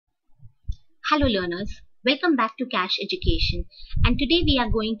Hello learners, welcome back to Cash Education, and today we are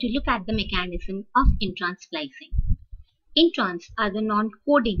going to look at the mechanism of intron splicing. Introns are the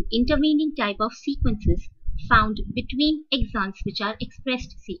non-coding intervening type of sequences found between exons which are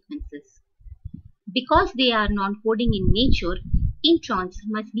expressed sequences. Because they are non-coding in nature, introns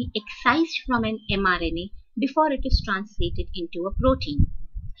must be excised from an mRNA before it is translated into a protein.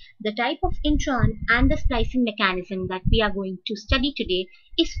 The type of intron and the splicing mechanism that we are going to study today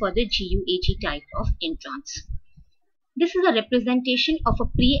is for the GUAG type of introns. This is a representation of a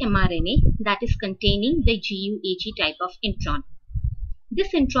pre-mRNA that is containing the GUAG type of intron.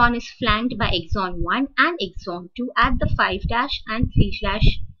 This intron is flanked by exon 1 and exon 2 at the 5' and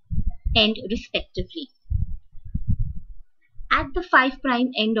 3' end respectively. At the 5'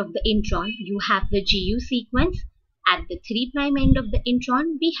 end of the intron, you have the GU sequence. At the 3' end of the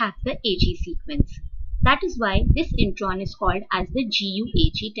intron, we have the AG sequence. That is why this intron is called as the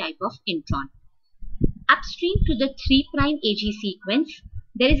GUAG type of intron. Upstream to the 3' AG sequence,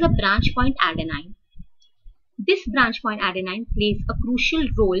 there is a branch point adenine. This branch point adenine plays a crucial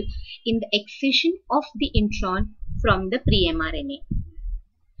role in the excision of the intron from the pre-mRNA.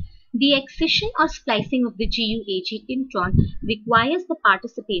 The excision or splicing of the GUAG intron requires the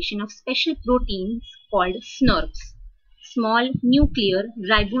participation of special proteins called snRNPs, small nuclear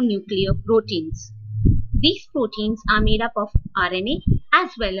ribonuclear proteins. These proteins are made up of RNA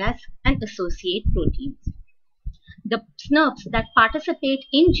as well as an associate proteins. The snRNPs that participate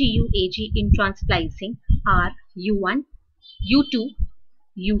in GUAG intron splicing are U1, U2,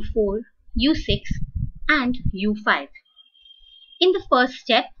 U4, U6 and U5. In the first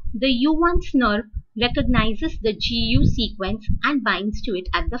step, the U1 snRNP recognizes the GU sequence and binds to it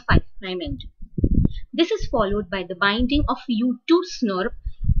at the 5' end. This is followed by the binding of U2 snRNP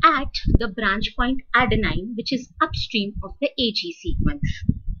at the branch point adenine, which is upstream of the AG sequence.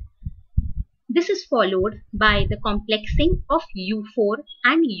 This is followed by the complexing of U4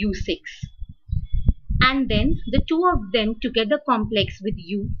 and U6, and then the two of them together complex with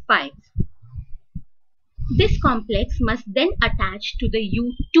U5. This complex must then attach to the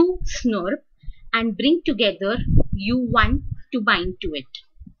U2 snRNP and bring together U1 to bind to it.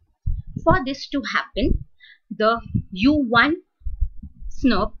 For this to happen, the U1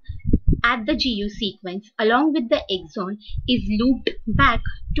 snRNP at the GU sequence along with the exon is looped back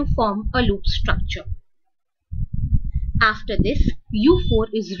to form a loop structure. After this, U4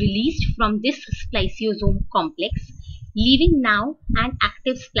 is released from this spliceosome complex, leaving now an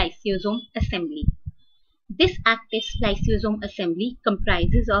active spliceosome assembly. This active spliceosome assembly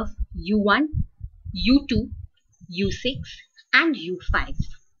comprises of U1, U2, U6 and U5.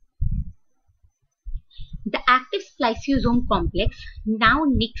 The active spliceosome complex now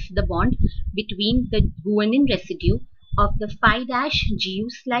nicks the bond between the guanine residue of the 5' GU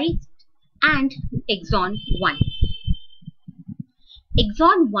slice and exon 1.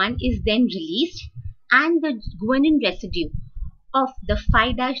 Exon 1 is then released and the guanine residue of the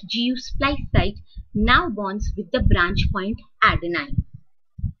 5' GU splice site now bonds with the branch point adenine.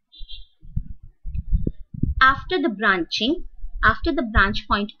 After the branch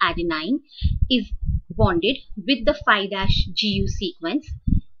point adenine is bonded with the 5' GU sequence,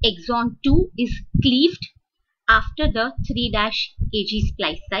 exon 2 is cleaved after the 3' AG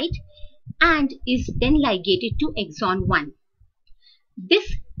splice site and is then ligated to exon 1.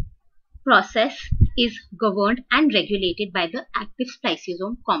 This process is governed and regulated by the active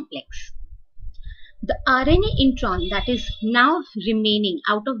spliceosome complex. The RNA intron that is now remaining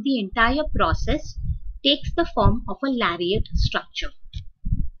out of the entire process takes the form of a lariat structure.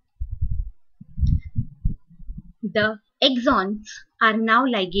 The exons are now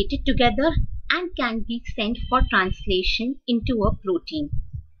ligated together and can be sent for translation into a protein.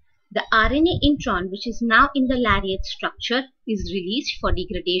 The RNA intron, which is now in the lariat structure, is released for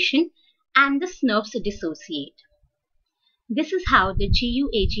degradation and the snRNPs dissociate. This is how the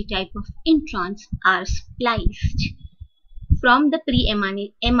GUAG type of introns are spliced from the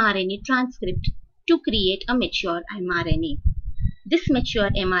pre-mRNA transcript to create a mature mRNA. This mature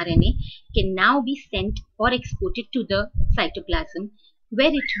mRNA can now be sent or exported to the cytoplasm where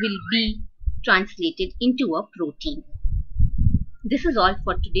it will be translated into a protein. This is all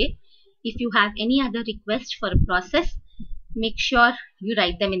for today. If you have any other requests for a process, make sure you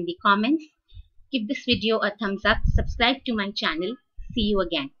write them in the comments. Give this video a thumbs up, subscribe to my channel. See you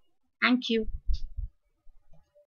again. Thank you.